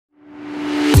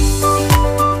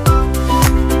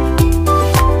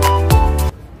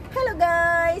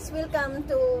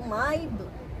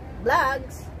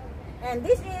Vlogs. And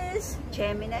this is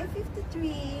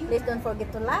Gemini53. Please don't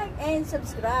forget to like and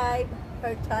subscribe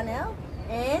her channel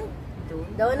and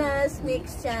Donna's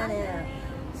Mix channel.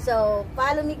 So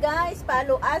follow me guys,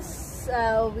 follow us.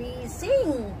 We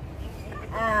sing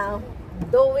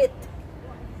Do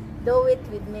It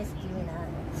with Miss Gemini.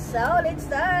 So let's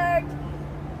start.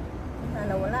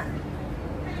 Wala.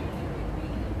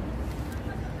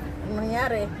 Anong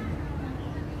nangyari?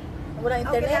 Wala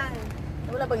internet? Okay lang.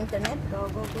 Wala bang internet? Go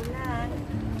lang.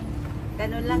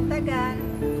 Ganun lang tagal.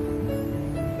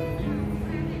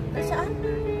 Saan?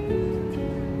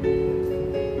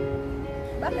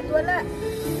 Bakit wala?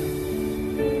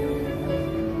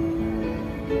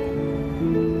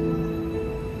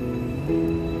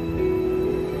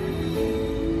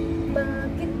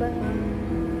 Bakit ba?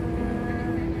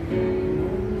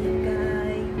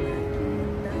 Ika'y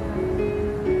nakita.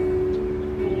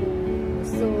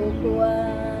 Puso ko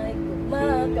ay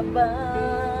kumakaba.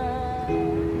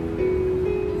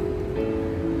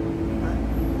 Pag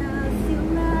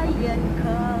nasilayan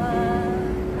ka,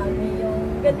 Ang iyong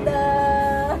ganda.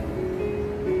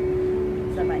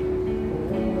 sabay.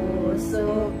 Puso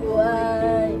ko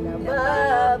ay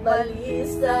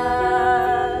nababalisa.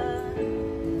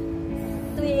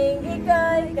 Tuwing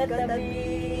ika'y katabi,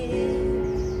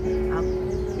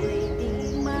 Ako'y di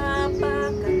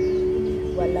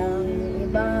mapakali. walang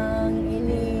ibang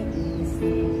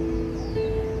iniisip,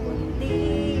 Kundi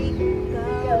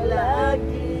ikaw ikaw lagi.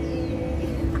 lagi.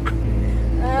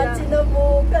 At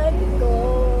sinubukan ko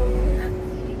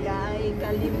Ika'y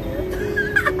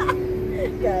kalimutan.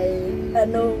 kahit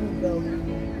anong gawin,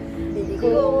 di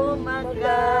ko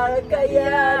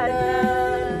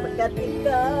makakayanan, pagkat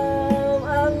ikaw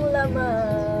ang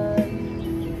laman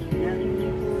Ng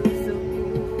puso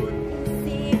ko't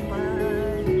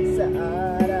isipan. sa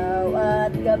araw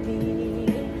at gabi.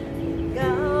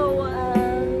 Ikaw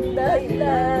ang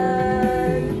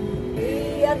dahilan, di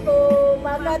ako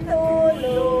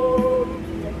makatulog,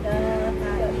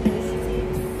 Nagkakaisip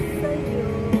sa'yo.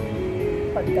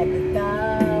 pagkat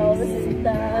ikaw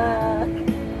sinta,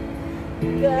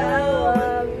 ikaw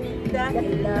ang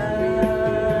dahilan.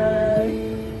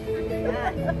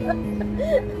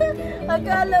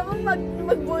 Akala mo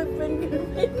mag-boyfriend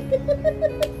girlfriend.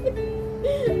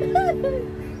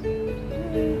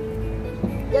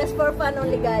 Just for fun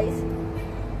only guys.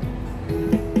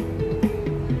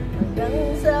 Hanggang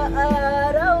sa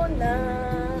araw na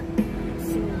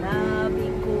Sinabi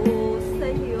ko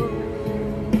sa'yo,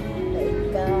 na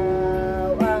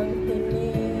ikaw ang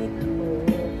tinig mo,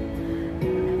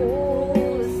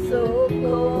 puso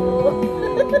ko.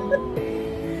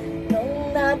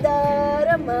 Nung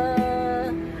nadarama,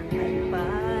 ay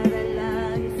para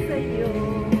lang sa'yo.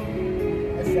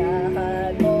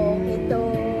 asahan mong ito,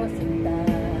 sinta,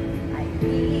 Ay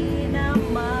di na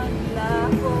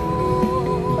maglaho.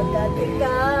 pagkat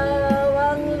ikaw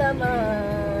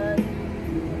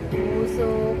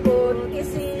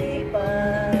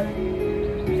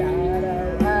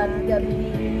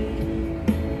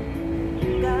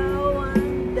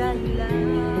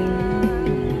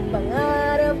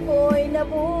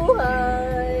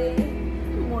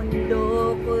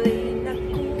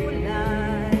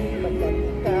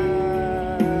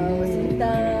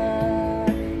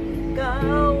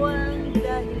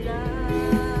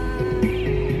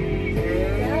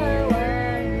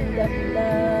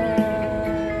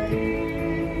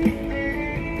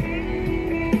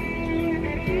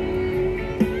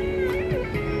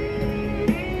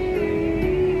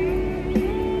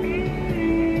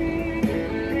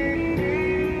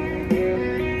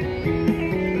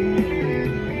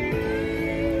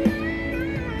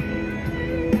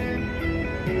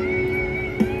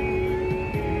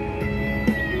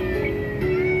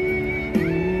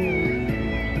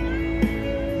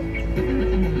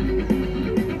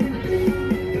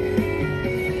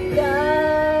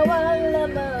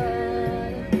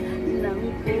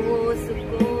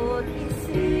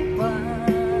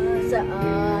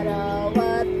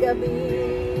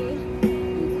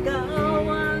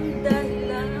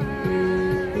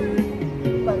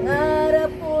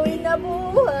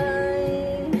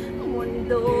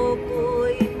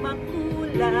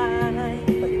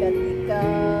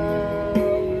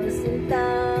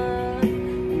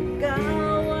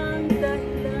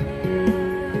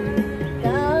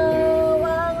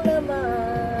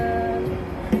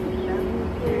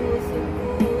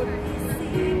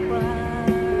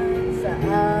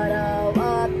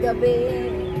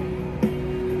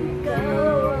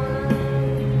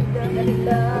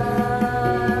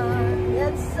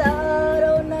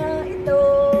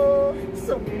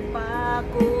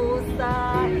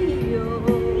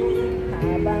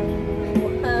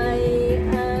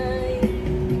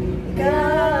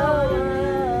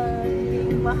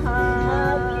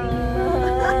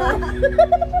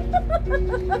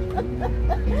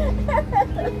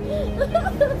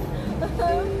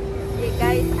Okay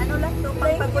guys, ano lang to,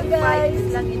 pampagod vibes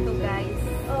lang ito guys.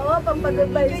 Oo, pampagod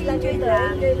vibes lang ito.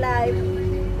 Enjoy life.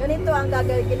 Ganito ang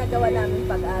ginagawa namin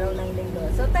pag-araw ng linggo.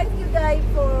 So thank you guys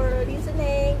for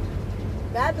listening.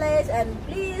 God bless and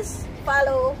please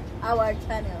follow our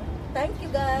channel. Thank you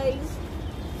guys.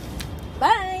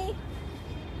 Bye!